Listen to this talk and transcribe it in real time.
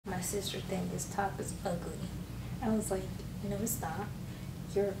my sister think this top is ugly. I was like, no, it's not.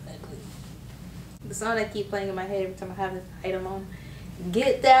 You're ugly. The song that keep playing in my head every time I have this item on.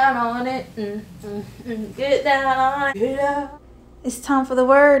 Get down on it. Get down on it. Get down. It's time for the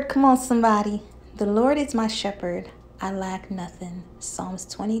word. Come on, somebody. The Lord is my shepherd. I lack nothing. Psalms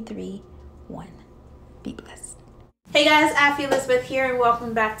 23:1. Be blessed. Hey guys, Affy Elizabeth here and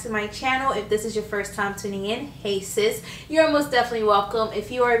welcome back to my channel. If this is your first time tuning in, hey sis, you're most definitely welcome.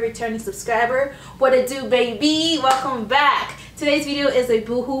 If you are a returning subscriber, what it do, baby? Welcome back. Today's video is a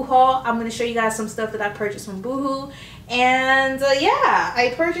Boohoo haul. I'm going to show you guys some stuff that I purchased from Boohoo. And yeah,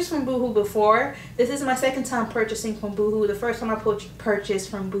 I purchased from Boohoo before. This is my second time purchasing from Boohoo. The first time I purchased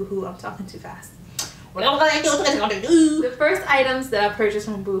from Boohoo, I'm talking too fast. The first items that I purchased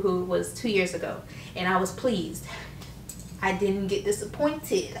from Boohoo was 2 years ago, and I was pleased. I didn't get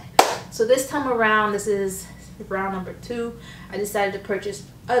disappointed. So this time around, this is round number 2, I decided to purchase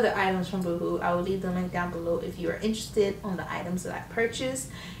other items from Boohoo. I will leave the link down below if you are interested on the items that I purchased,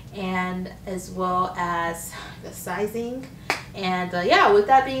 and as well as the sizing. And yeah, with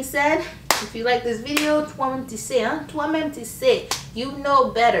that being said, if you like this video, toi-même tu sais, you know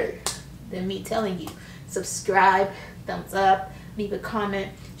better than me telling you. Subscribe, thumbs up, leave a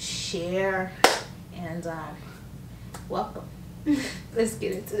comment, share, and welcome. Let's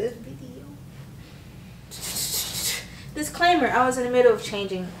get into this video. Disclaimer, I was in the middle of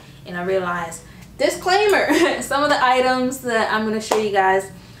changing and I realized, disclaimer, some of the items that I'm going to show you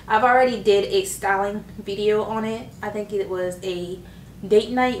guys, I've already did a styling video on it. I think it was a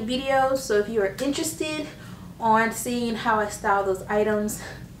date night video, so if you are interested on seeing how I style those items,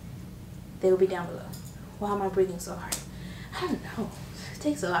 they will be down below. Why am I breathing so hard? I don't know. It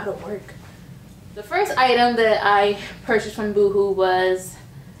takes a lot of work. The first item that I purchased from Boohoo was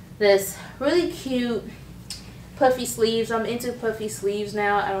this really cute puffy sleeves. I'm into puffy sleeves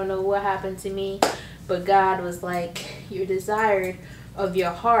now. I don't know what happened to me, but God was like, your desire of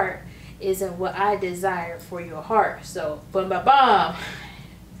your heart isn't what I desire for your heart. So, boom, ba, bam.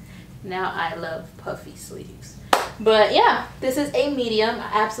 Now I love puffy sleeves. But yeah, this is a medium.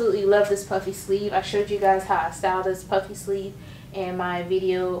 I absolutely love this puffy sleeve. I showed you guys how I styled this puffy sleeve in my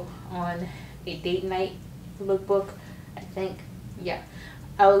video on a date night lookbook, I think. Yeah,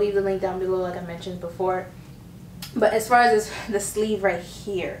 I will leave the link down below like I mentioned before. But as far as the sleeve right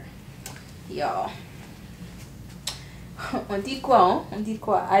here, y'all, on dit quoi?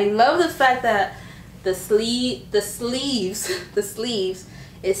 I love the fact that the sleeves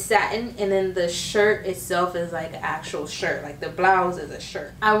is satin, and then the shirt itself is like an actual shirt, like the blouse is a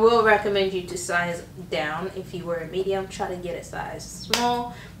shirt. I will recommend you to size down. If you were a medium, try to get a size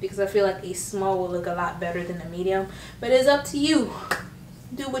small, because I feel like a small will look a lot better than a medium, but it's up to you.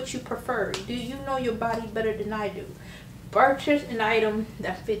 Do what you prefer. Do you know your body better than I do? Purchase an item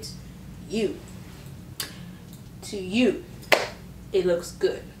that fits you. To you, it looks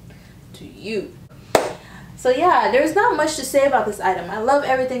good. To you. So yeah, there's not much to say about this item. I love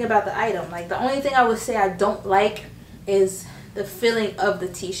everything about the item. Like, the only thing I would say I don't like is the feeling of the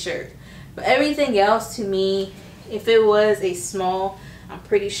t-shirt. But everything else, to me, if it was a small, I'm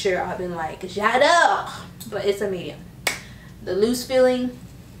pretty sure I've been like, j'adore! But it's a medium. The loose feeling,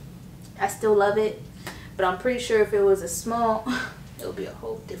 I still love it. But I'm pretty sure if it was a small, it would be a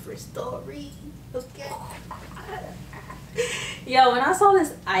whole different story. Okay. Yo, when I saw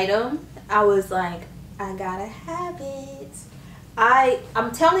this item, I was like, I gotta have it.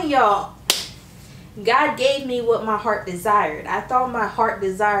 I'm telling y'all, God gave me what my heart desired. I thought my heart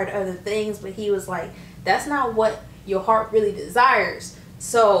desired other things, but he was like, that's not what your heart really desires.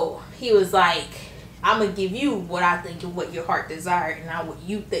 So he was like, I'm gonna give you what I think of what your heart desired, and not what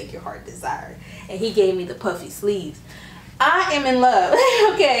you think your heart desired. And he gave me the puffy sleeves. I am in love.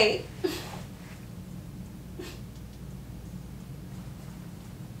 Okay.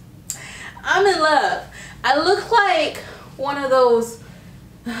 I'm in love. I look like one of those,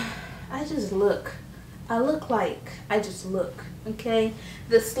 I just look okay?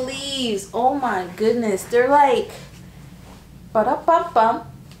 The sleeves, oh my goodness, they're like, ba-da-bum-bum,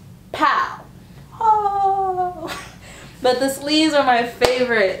 pow. Oh. But the sleeves are my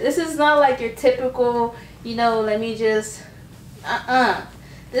favorite. This is not like your typical, you know, let me just,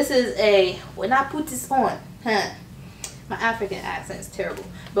 This is a, when I put this on, my African accent is terrible.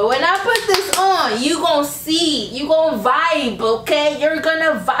 But when I put this on, you gonna see, you gonna vibe, okay? You're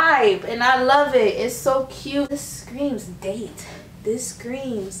gonna vibe, and I love it. It's so cute. This screams date. This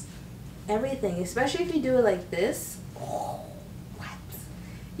screams everything, especially if you do it like this. Oh, what?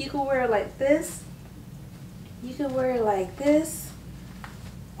 You can wear it like this. You can wear it like this.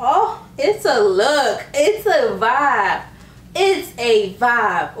 Oh, it's a look. It's a vibe. It's a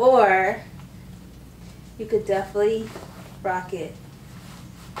vibe. Or you could definitely rock it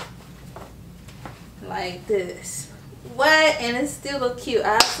like this. What? And it still look cute.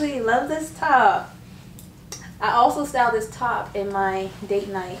 I absolutely love this top. I also styled this top in my date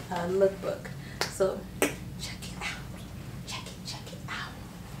night lookbook. So check it out. Check it out.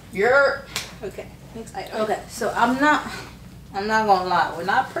 Yeah. Okay, next item. Okay, so I'm not gonna lie. When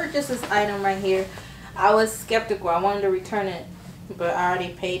I purchased this item right here, I was skeptical. I wanted to return it, but I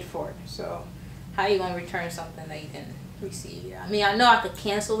already paid for it. So how you gonna return something that you didn't receive? I mean, I know I could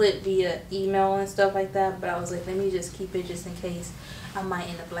cancel it via email and stuff like that, but I was like, let me just keep it just in case I might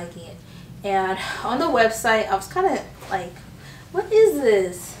end up liking it. And on the website, I was kind of like, what is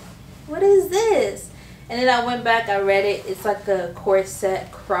this? What is this? And then I went back, I read it. It's like a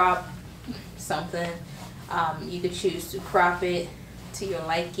corset crop something. You could choose to crop it to your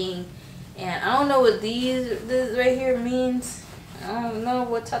liking. And I don't know what this right here means. I don't know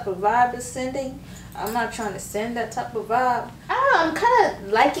what type of vibe it's sending. I'm not trying to send that type of vibe. I don't know, I'm kind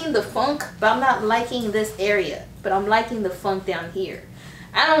of liking the funk, but I'm not liking this area. But I'm liking the funk down here.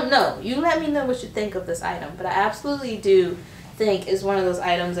 I don't know. You let me know what you think of this item. But I absolutely do think it's one of those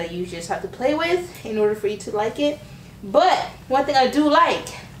items that you just have to play with in order for you to like it. But one thing I do like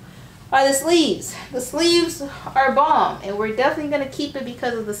are the sleeves. The sleeves are bomb. And we're definitely going to keep it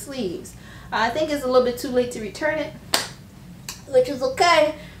because of the sleeves. I think it's a little bit too late to return it, which is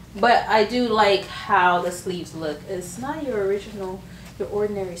okay. But I do like how the sleeves look. It's not your original, your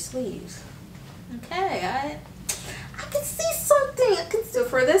ordinary sleeves. Okay, I can see something. So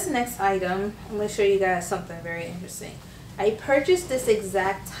for this next item, I'm going to show you guys something very interesting. I purchased this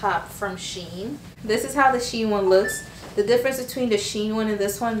exact top from Shein. This is how the Shein one looks. The difference between the Shein one and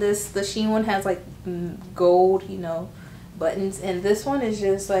this one, the Shein one has like gold, you know, buttons. And this one is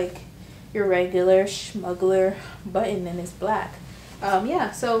just like your regular smuggler button, and it's black.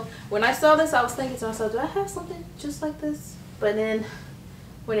 Yeah, so when I saw this, I was thinking to myself, do I have something just like this? But then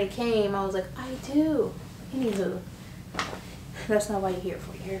when it came, I was like, I do. Anywho, that's not why you're here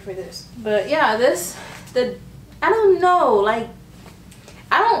for. You're here for this. But yeah, I don't know, like,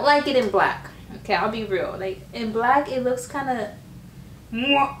 I don't like it in black. Okay, I'll be real. Like, in black, it looks kind of,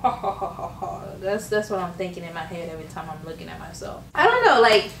 that's what I'm thinking in my head every time I'm looking at myself. I don't know,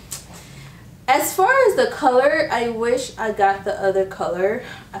 like, as far as the color, I wish I got the other color.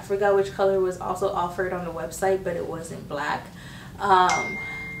 I forgot which color was also offered on the website, but it wasn't black.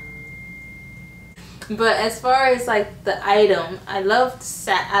 But as far as like the item, I love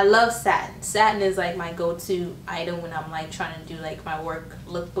satin. Satin is like my go-to item when I'm like trying to do like my work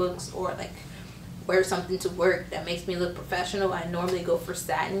lookbooks or like wear something to work that makes me look professional. I normally go for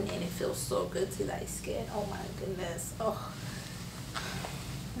satin, and it feels so good to the skin. Oh my goodness. Oh.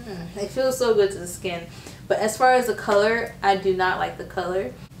 It feels so good to the skin. But as far as the color, I do not like the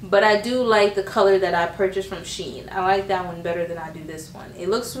color. But I do like the color that I purchased from Shein. I like that one better than I do this one. It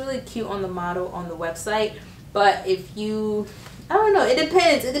looks really cute on the model on the website. But if you, I don't know, it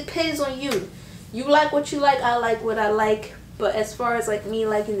depends. It depends on you. You like what you like, I like what I like. But as far as like me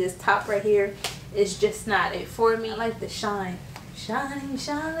liking this top right here, it's just not it for me. I like the shine. Shine,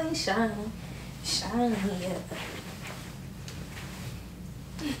 shine, shine, shine, yeah.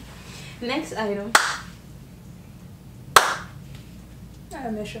 Next item. I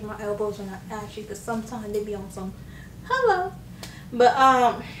gotta make sure my elbows are not ashy because sometimes they be on some hello.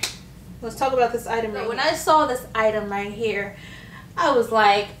 But let's talk about this item right. When I saw this item right here, I was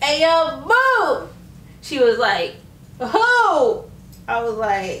like, hey yo, boo! She was like, who? I was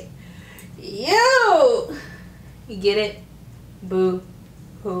like, you! You get it? Boo.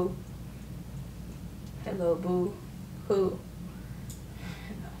 Who? Hello, boo. Who?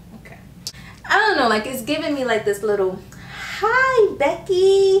 I don't know, like it's giving me like this little, hi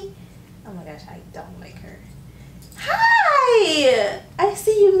Becky. Oh my gosh, I don't like her. Hi, I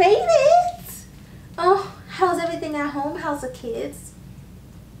see you made it. Oh, how's everything at home? How's the kids?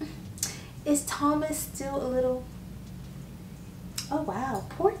 Is Thomas still a little, oh wow,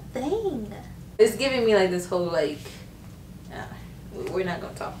 poor thing. It's giving me like this whole like, we're not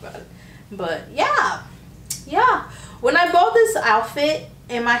gonna talk about it. But yeah. When I bought this outfit,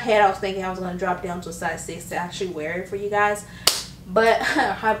 in my head I was thinking I was going to drop down to a size 6 to actually wear it for you guys, but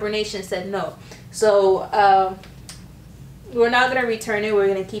hibernation said no. So we're not going to return it. We're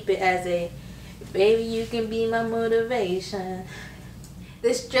going to keep it as a baby you can be my motivation.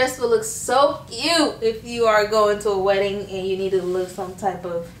 This dress will look so cute if you are going to a wedding and you need to look some type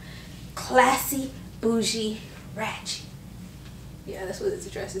of classy, bougie, ratchet. Yeah, that's what this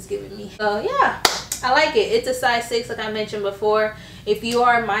dress is giving me. So yeah, I like it. It's a size 6 like I mentioned before. If you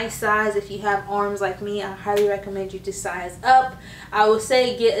are my size, if you have arms like me, I highly recommend you to size up. I would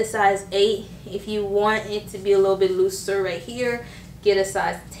say get a size 8. If you want it to be a little bit looser right here, get a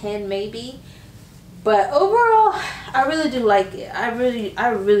size 10 maybe. But overall, I really do like it. I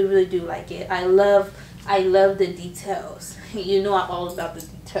really do like it. I love the details. You know I'm all about the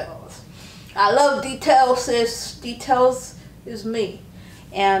details. I love details, sis. Details is me.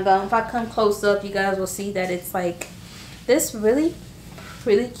 And if I come close up, you guys will see that it's like this really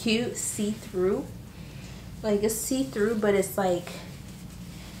cute see-through. Like it's see-through, but it's like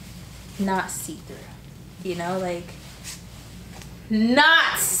not see-through. You know, like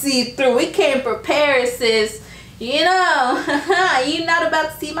not see-through. We came prepared, sis. You know, you're not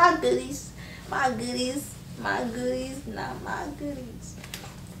about to see my goodies. My goodies. My goodies. Not my goodies.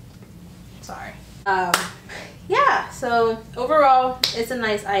 Sorry. Yeah, so overall, it's a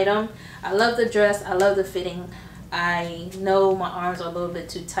nice item. I love the dress. I love the fitting. I know my arms are a little bit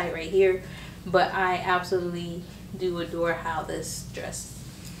too tight right here, but I absolutely do adore how this dress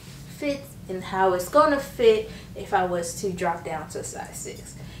fits and how it's gonna fit if I was to drop down to a size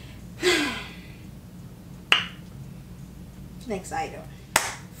 6. Next item.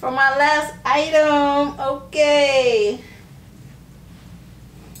 For my last item, okay.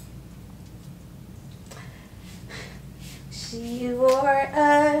 She wore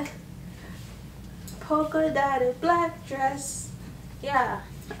a polka dotted black dress. Yeah.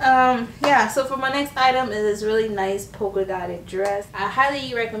 Yeah, so for my next item is this really nice polka dotted dress. I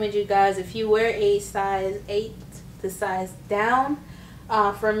highly recommend you guys, if you wear a size 8 to size down,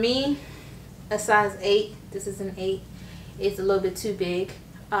 for me a size 8, this is an 8, it's a little bit too big.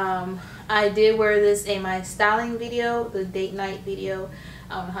 I did wear this in my styling video, the date night video.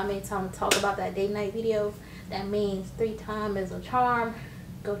 I don't know how many times I talk about that date night video. That means 3 times is a charm.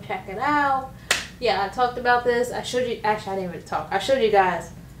 Go check it out. Yeah, I talked about this. I showed you, actually I didn't really talk. I showed you guys,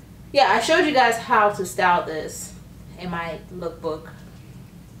 yeah, I showed you guys how to style this in my lookbook,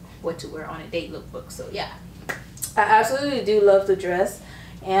 what to wear on a date lookbook. So yeah, I absolutely do love the dress,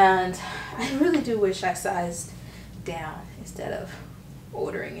 and I really do wish I sized down instead of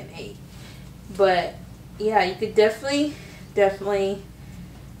ordering an 8. But yeah, you could definitely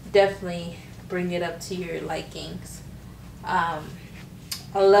bring it up to your likings.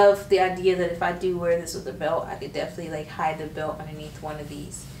 I love the idea that if I do wear this with a belt, I could definitely like hide the belt underneath one of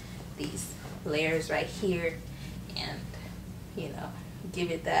these layers right here, and you know,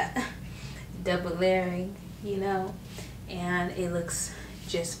 give it that double layering, you know, and it looks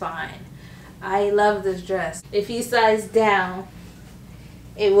just fine. I love this dress. If you size down,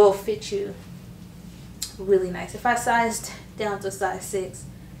 it will fit you really nice. If I sized down to size 6,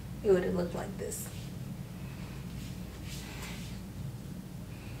 it would have looked like this.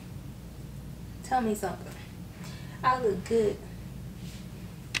 Tell me something. I look good.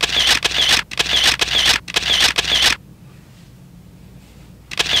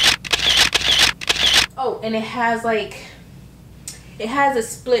 Oh, and it has like, it has a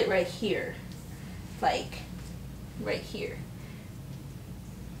split right here, like right here.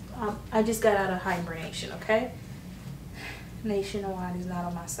 I just got out of hibernation, okay? Nationwide is not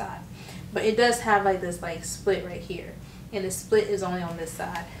on my side, but it does have like this like split right here, and the split is only on this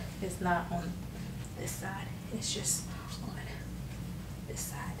side. It's not on this side. It's just on this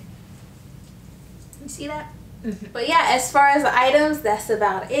side. You see that? But yeah, as far as the items, that's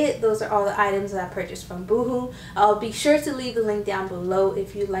about it. Those are all the items that I purchased from Boohoo. I'll be sure to leave the link down below.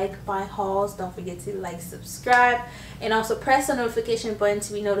 If you like my hauls, don't forget to like, subscribe, and also press the notification button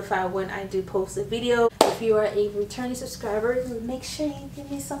to be notified when I do post a video. If you are a returning subscriber, make sure you give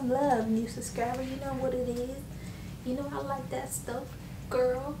me some love. New subscriber, you know what it is. You know I like that stuff,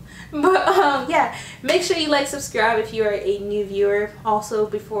 girl. But yeah, make sure you like, subscribe if you are a new viewer. Also,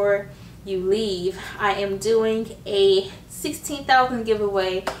 before you leave, I am doing a 16,000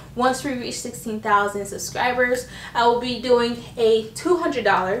 giveaway. Once we reach 16,000 subscribers, I will be doing a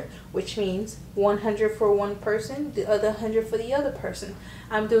 $200, which means 100 for one person, the other 100 for the other person.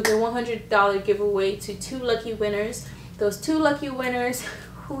 I'm doing a $100 giveaway to 2 lucky winners. Those 2 lucky winners,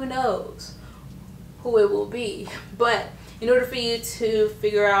 who knows who it will be. But in order for you to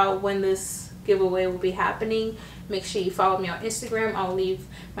figure out when this giveaway will be happening, make sure you follow me on Instagram. I'll leave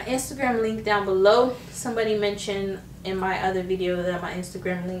my Instagram link down below. Somebody mentioned in my other video that my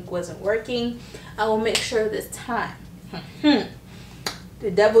Instagram link wasn't working. I will make sure this time.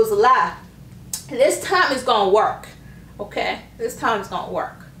 The devil's a lie. This time is gonna work. Okay, this time is gonna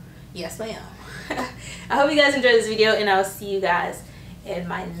work. Yes ma'am. I hope you guys enjoyed this video, and I'll see you guys in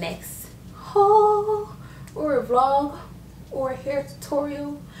my next haul or a vlog or a hair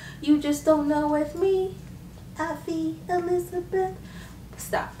tutorial. You just don't know with me. I feel Elizabeth.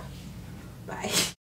 Stop. Bye.